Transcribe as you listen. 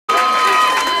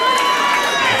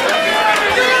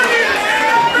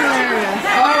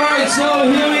So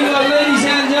here we go, ladies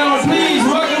and gentlemen. Please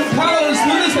welcome Carlos to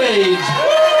the stage.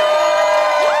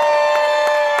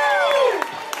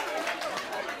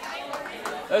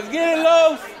 Let's get it,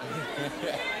 Loaf.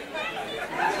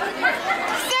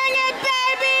 Sing it,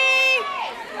 baby!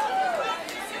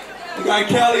 We got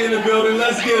Callie in the building.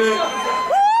 Let's get it.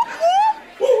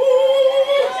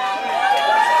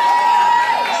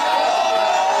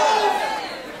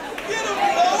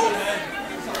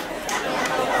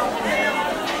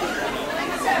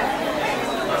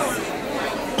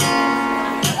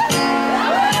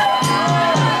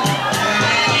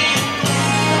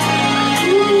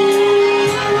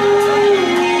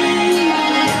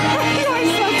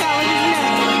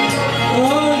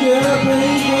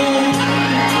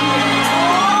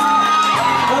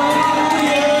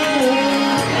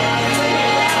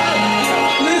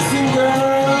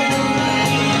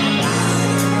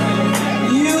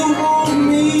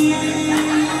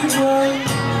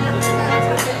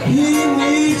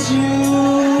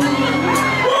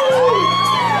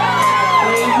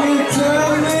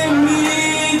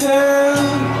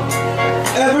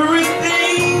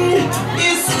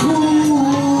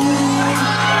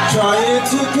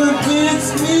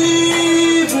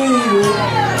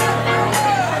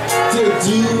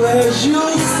 Do as you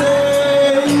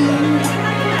say.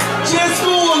 Just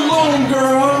go along,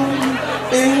 girl,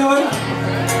 and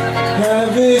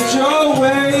have it your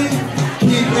way.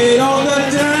 Keep it on the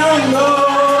down low.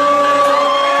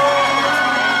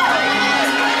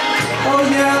 Oh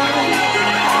yeah.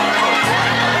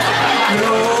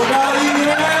 Nobody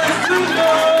has to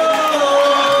know.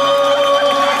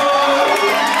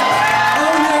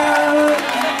 Oh yeah.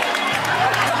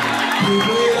 Keep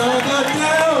it on the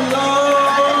down low.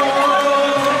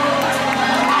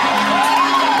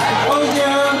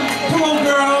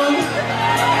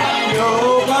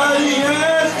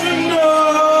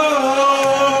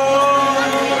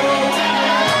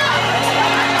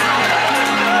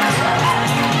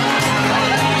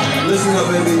 Listen up,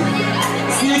 baby.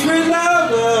 Secret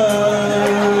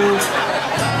lovers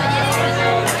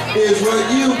is what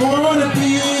you wanna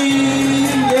be,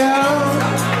 yeah.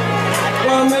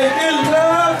 While making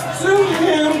love to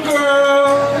him,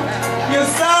 girl,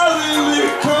 you're silently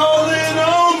calling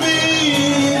on me.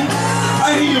 I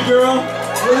hear you, girl.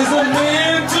 What is a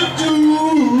man to do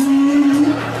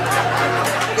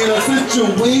in a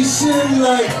situation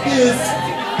like this?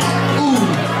 Ooh.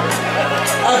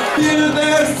 I feel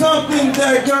there's something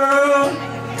that, girl,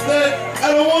 that I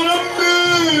don't want to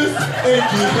miss. And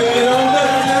keep it on the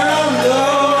down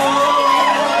low.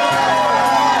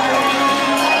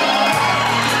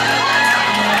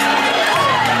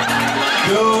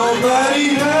 Nobody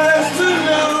has to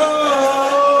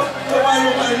know.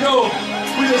 Nobody know.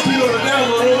 We just keep it on the down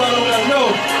low. Nobody know.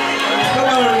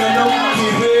 Nobody know.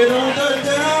 Keep it on the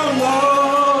down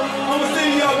low. I'm going to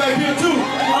see y'all back here too.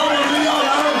 I want to see y'all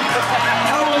out.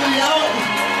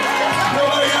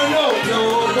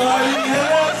 Nobody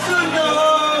has to know.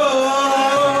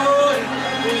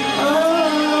 Oh.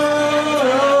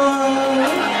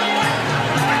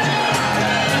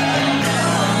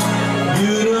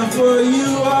 Beautiful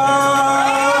you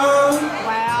are.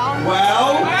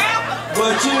 Wow.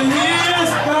 But your hair's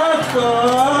sparkle.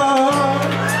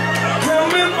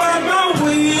 Coming by my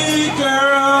way,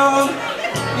 girl.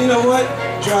 You know what?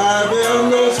 Driving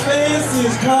those fancy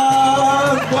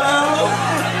cars. Well,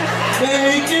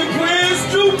 making plans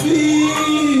to be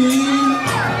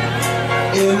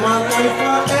in my life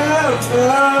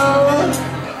forever.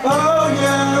 Oh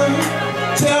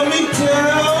yeah. Tell me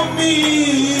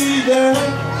that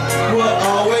we'll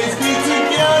always be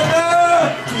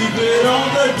together. Keep it on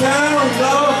the down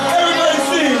low. Everybody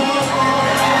sing.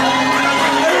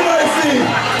 Everybody sing.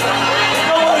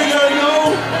 Nobody gotta know.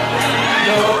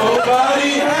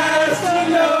 Nobody has to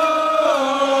know.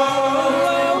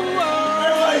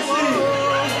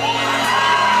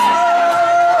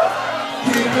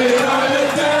 Keep it on the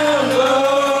down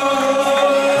low.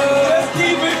 Let's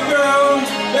keep it, girl.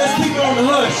 Let's keep it on the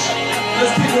hush.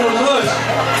 Let's keep it on the hush.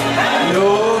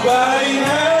 Nobody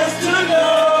has to know.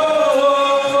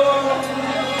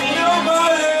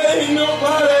 Nobody.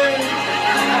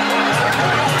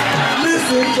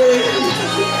 Listen,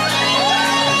 baby.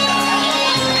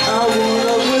 I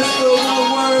wanna whisper one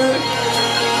word.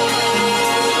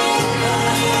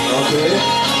 Okay.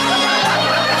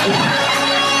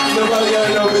 Nobody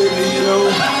gotta know, baby, you know.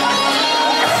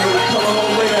 So come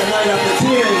home late at night after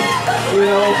 10, you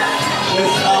know.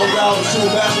 I was out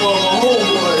shooting basketball with my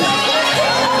homeboys.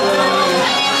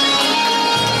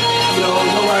 You know,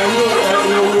 nobody knew that,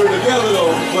 we were together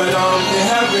though. But it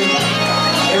happened,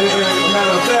 and as a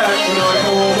matter of fact, you know, I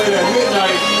come home late at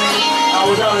midnight. I I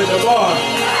was out at the bar.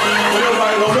 But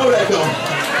nobody don't know that though.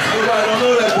 Nobody don't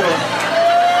know that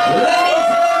though. Ladies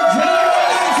and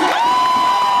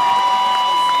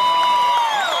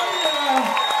gentlemen,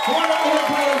 come on over here,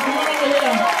 Carlos. Come on over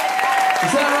here.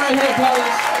 Is that right here,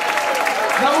 Carlos?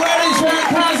 Now, where is Sean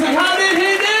Cosmic? How did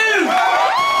he do?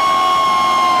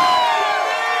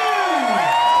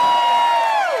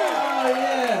 Oh,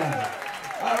 yeah.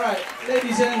 All right,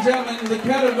 ladies and gentlemen, the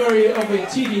category of a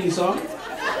cheating song.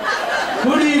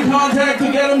 Who do you contact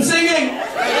to get them singing? All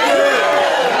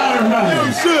right.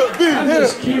 You should be I'm here.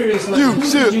 just curious, like, You who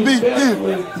should did you be bet here.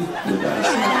 with that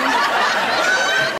song?